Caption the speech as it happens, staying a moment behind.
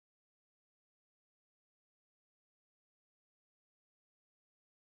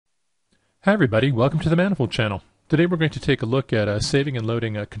Hi everybody, welcome to the Manifold channel. Today we're going to take a look at saving and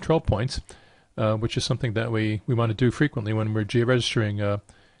loading control points, which is something that we want to do frequently when we're georegistering,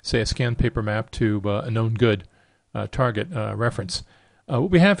 say, a scanned paper map to a known good target reference.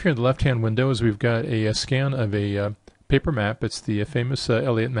 What we have here in the left-hand window is we've got a scan of a paper map. It's the famous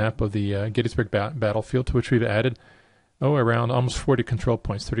Elliott map of the Gettysburg battlefield, to which we've added, around almost 40 control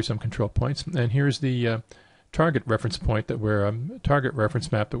points, 30-some control points. And here's the target reference point that we're target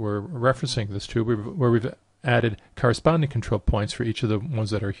reference map that we're referencing this to, where we've added corresponding control points for each of the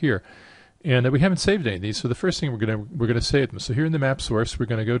ones that are here, and we haven't saved any of these. So the first thing we're gonna save them. So here in the map source, we're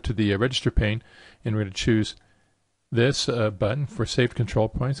going to go to the register pane, and we're going to choose this button for saved control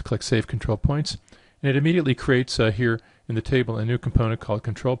points. Click Save Control Points, and it immediately creates here in the table a new component called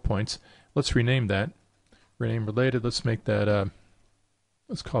Control Points. Let's rename that. Rename related. Let's make that.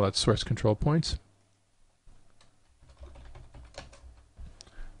 Let's call that Source Control Points.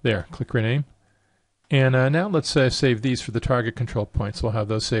 There, click Rename. And now let's save these for the target control points. We'll have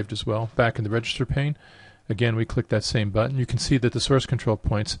those saved as well. Back in the register pane, again, we click that same button. You can see that the source control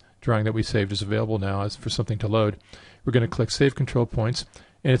points drawing that we saved is available now as for something to load. We're going to click Save Control Points,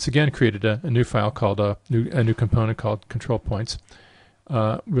 and it's again created a new file called a new component called Control Points.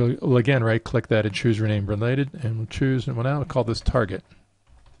 We'll again right-click that and choose Rename Related, and we'll choose, and we'll now call this Target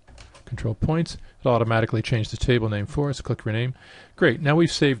Control Points. It'll automatically change the table name for us. Click Rename. Great. Now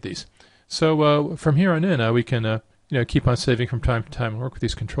we've saved these. So from here on in, we can keep on saving from time to time and work with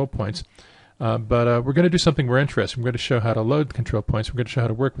these control points. But we're going to do something more interesting. We're going to show how to load control points. We're going to show how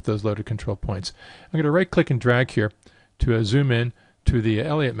to work with those loaded control points. I'm going to right-click and drag here to zoom in to the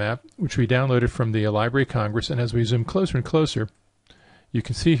Elliott map, which we downloaded from the Library of Congress. And as we zoom closer and closer, you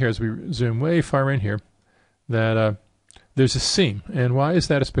can see here as we zoom way far in here that there's a seam. And why is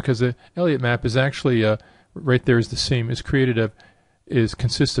that? It's because the Elliott map is actually right there is the seam. Is created of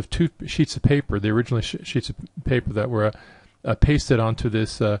consists of two sheets of paper, the original sheets of paper that were pasted onto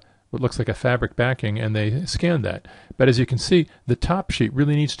this what looks like a fabric backing, and they scanned that. But as you can see, the top sheet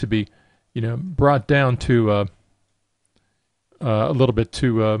really needs to be brought down to a little bit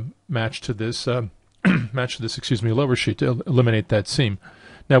to match to this lower sheet to eliminate that seam.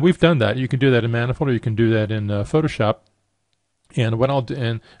 Now we've done that. You can do that in Manifold, or you can do that in Photoshop. And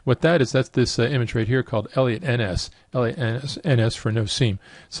what that is, that's this image right here called Elliott NS. Elliott NS for no seam.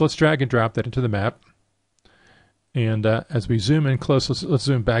 So let's drag and drop that into the map. And as we zoom in close, let's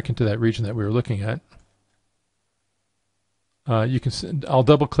zoom back into that region that we were looking at. I'll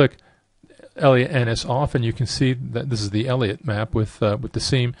double-click Elliott NS off, and you can see that this is the Elliott map with the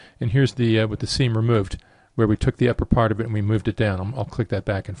seam. And here's the with the seam removed, where we took the upper part of it and we moved it down. I'll click that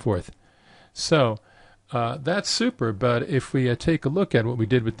back and forth. So that's super, but if we take a look at what we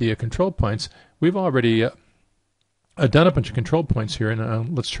did with the control points, we've already done a bunch of control points here,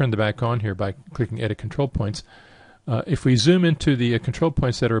 and let's turn the back on here by clicking Edit Control Points. If we zoom into the control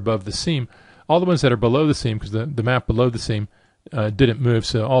points that are above the seam, all the ones that are below the seam, because the map below the seam didn't move,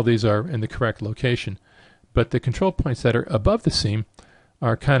 so all these are in the correct location. But the control points that are above the seam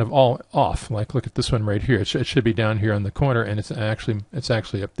are kind of all off. Like, look at this one right here. It should be down here on the corner, and it's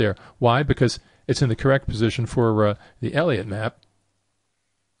actually up there. Why? Because it's in the correct position for the Elliott map.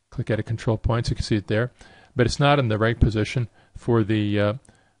 Click Edit Control Points. You can see it there, but it's not in the right position for the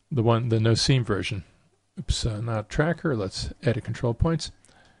no seam version. Oops, not Tracker. Let's Edit Control Points.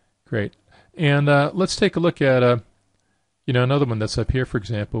 Great, and let's take a look at another one that's up here, for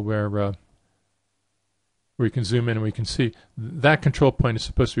example, where we can zoom in and we can see that control point is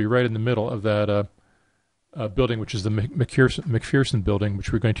supposed to be right in the middle of that building, which is the McPherson building,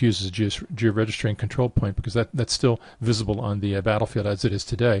 which we're going to use as a georegistering control point, because that's still visible on the battlefield as it is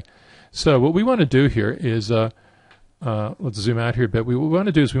today. So what we want to do here is, let's zoom out here a bit. What we want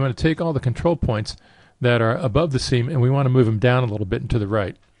to do is we want to take all the control points that are above the seam, and we want to move them down a little bit and to the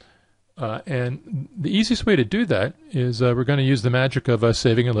right. And the easiest way to do that is we're going to use the magic of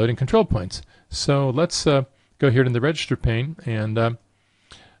saving and loading control points. So let's go here in the register pane, and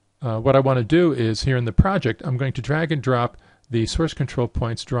what I want to do is here in the project, I'm going to drag and drop the source control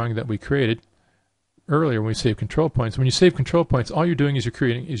points drawing that we created earlier when we save control points. When you save control points, all you're doing is you're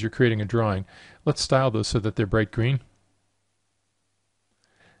creating a drawing. Let's style those so that they're bright green.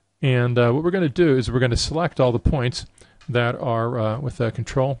 And what we're going to do is we're going to select all the points that are with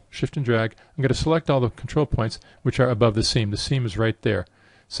Control, Shift and Drag. I'm going to select all the control points which are above the seam. The seam is right there.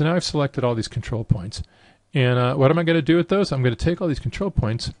 So now I've selected all these control points. And what am I going to do with those? I'm going to take all these control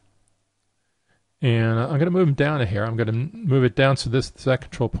points, and I'm going to move them down a hair. I'm going to move it down so that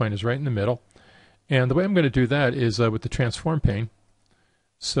control point is right in the middle. And the way I'm going to do that is with the Transform pane.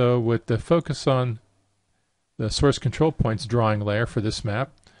 So with the focus on the source control points drawing layer for this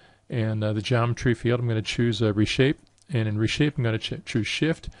map, And the geometry field, I'm going to choose Reshape. And in Reshape, I'm going to choose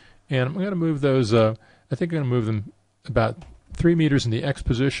Shift. And I'm going to move those, I think I'm going to move them about 3 meters in the X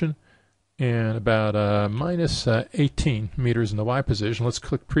position and about minus 18 meters in the Y position. Let's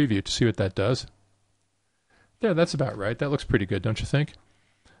click Preview to see what that does. There, that's about right. That looks pretty good, don't you think?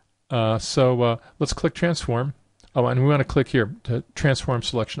 So let's click Transform. Oh, and we want to click here to Transform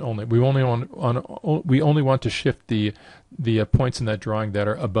Selection Only. We only want to shift the points in that drawing that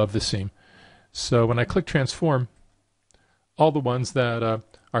are above the seam. So when I click Transform, all the ones that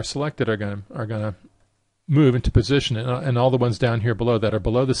are selected are going to move into position, and all the ones down here below that are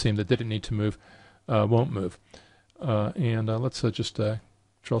below the seam that didn't need to move won't move. Let's just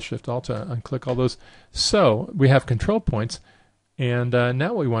Control Shift Alt to unclick all those. So we have control points, and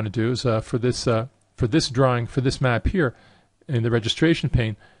now what we want to do is for this drawing, for this map here in the registration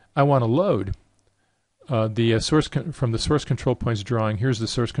pane, I want to load the source from the source control points drawing. Here's the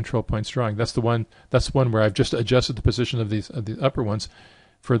source control points drawing. That's the one where I've just adjusted the position of the upper ones.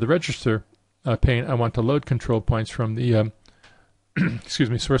 For the register pane, I want to load control points from the excuse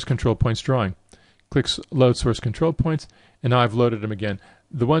me, source control points drawing. Clicks Load Source Control Points, and now I've loaded them again.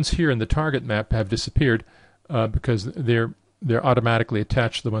 The ones here in the target map have disappeared because they're automatically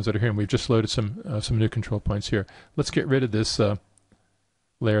attached to the ones that are here, and we've just loaded some new control points here. Let's get rid of this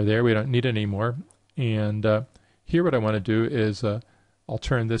layer there. We don't need it anymore. And here what I want to do is I'll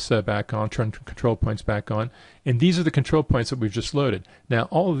turn this back on, turn control points back on, and these are the control points that we've just loaded. Now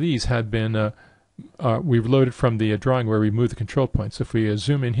all of these had been we've loaded from the drawing where we moved the control points. If we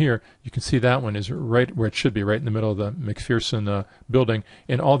zoom in here, you can see that one is right where it should be, right in the middle of the McPherson building,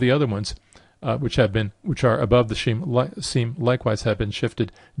 and all the other ones which are above the seam likewise have been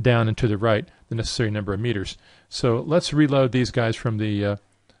shifted down and to the right the necessary number of meters. So let's reload these guys from the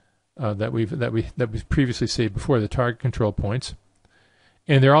that we've previously saved before, the target control points,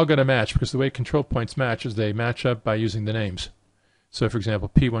 and they're all going to match because the way control points match is they match up by using the names. So, for example,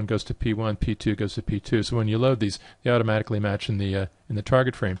 P1 goes to P1, P2 goes to P2. So when you load these, they automatically match in the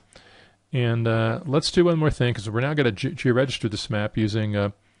target frame. And let's do one more thing, because we're now going to georegister this map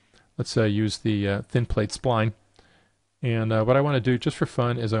using, let's use the thin plate spline. And what I want to do, just for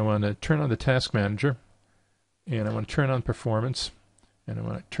fun, is I want to turn on the Task Manager, and I want to turn on Performance, and I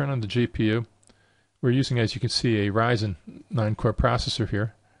want to turn on the GPU. We're using, as you can see, a Ryzen 9-core processor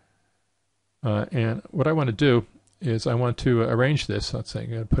here. And what I want to do is I want to arrange this. Let's say I'm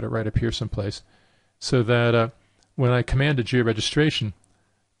going to put it right up here someplace, so that when I command a georegistration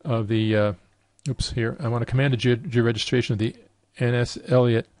of the I want to command a georegistration of the NS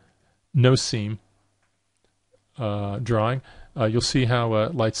Elliott no seam drawing. You'll see how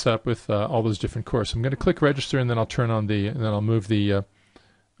it lights up with all those different cores. So I'm going to click Register, and then I'll turn on and then I'll move the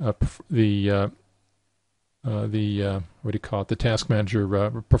what do you call it? The Task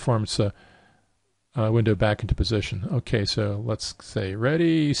Manager performance window back into position. Okay, so let's say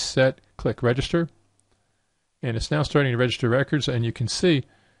ready, set, click Register, and it's now starting to register records, and you can see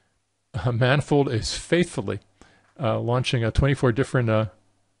Manifold is faithfully launching 24 different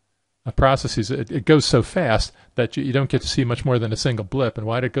processes. It goes so fast that you don't get to see much more than a single blip. And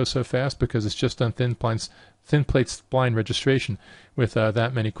why did it go so fast? Because it's just done thin plate spline registration with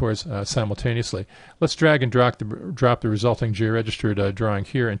that many cores simultaneously. Let's drag and drop the resulting georegistered drawing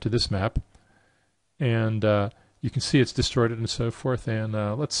here into this map. And you can see it's distorted and so forth, and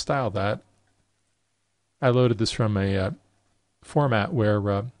let's style that. I loaded this from a format where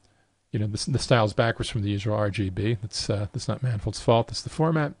the style is backwards from the usual RGB. That's not Manifold's fault. That's the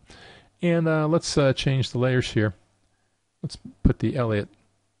format. And let's change the layers here. Let's put the Elliott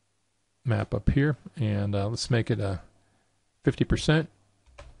map up here, and let's make it 50%.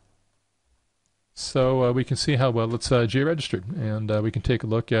 So we can see how well it's georegistered, and we can take a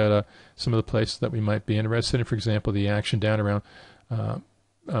look at some of the places that we might be interested in. For example, the action down around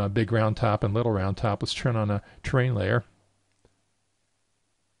Big Round Top and Little Round Top. Let's turn on a terrain layer,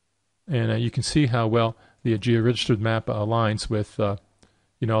 and you can see how well the georegistered map aligns with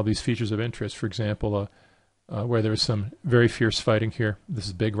all these features of interest. For example, where there's some very fierce fighting here. This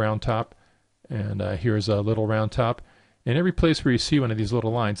is Big Round Top, and here's a Little Round Top. And every place where you see one of these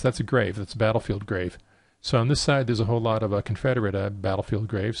little lines, that's a grave. That's a battlefield grave. So on this side, there's a whole lot of Confederate battlefield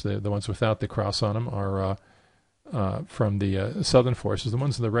graves. The ones without the cross on them are from the Southern forces. The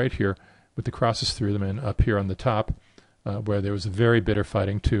ones on the right here, with the crosses through them, and up here on the top, where there was very bitter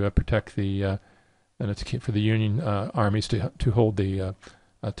fighting to protect the for the Union armies to hold the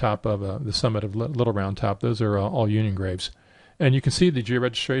top of the summit of Little Round Top. Those are all Union graves. And you can see the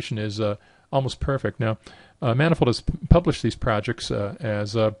georegistration is almost perfect. Now, Manifold has published these projects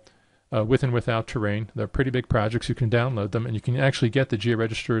as with and without terrain. They're pretty big projects. You can download them, and you can actually get the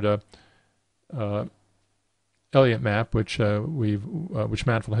georegistered Elliott map, which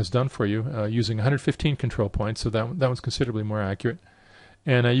Manifold has done for you, using 115 control points. So that one's considerably more accurate.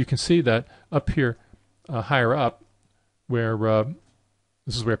 And you can see that up here, higher up, where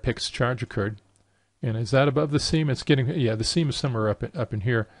this is where Pick's charge occurred. And is that above the seam? It's getting, yeah, the seam is somewhere up in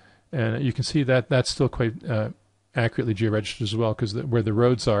here, and you can see that that's still quite accurately georegistered as well, because where the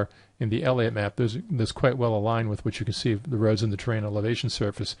roads are in the Elliott map, there's quite well aligned with what you can see of the roads in the terrain elevation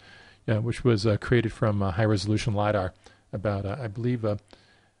surface, which was created from high resolution LiDAR, about I believe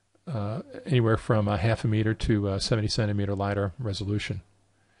anywhere from 0.5 meter to 70 centimeter LiDAR resolution.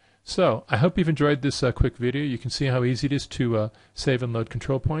 So I hope you've enjoyed this quick video. You can see how easy it is to save and load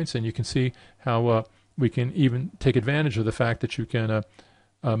control points, and you can see how we can even take advantage of the fact that you can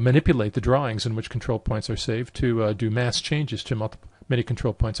manipulate the drawings in which control points are saved to do mass changes to many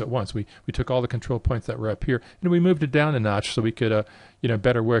control points at once. We took all the control points that were up here and we moved it down a notch so we could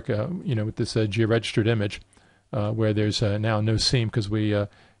better work with this georegistered image where there's now no seam, because we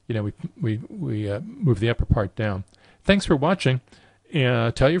moved the upper part down. Thanks for watching.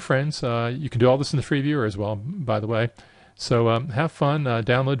 Tell your friends. You can do all this in the free viewer as well, by the way. So have fun,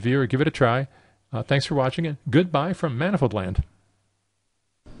 download viewer, give it a try. Thanks for watching, and goodbye from Manifold Land.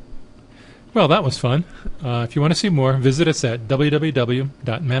 Well, that was fun. If you want to see more, visit us at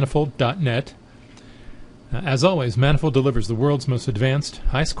www.manifold.net. As always, Manifold delivers the world's most advanced,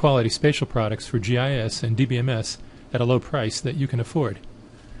 highest quality spatial products for GIS and DBMS at a low price that you can afford.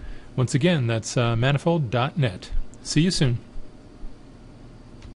 Once again, that's manifold.net. See you soon.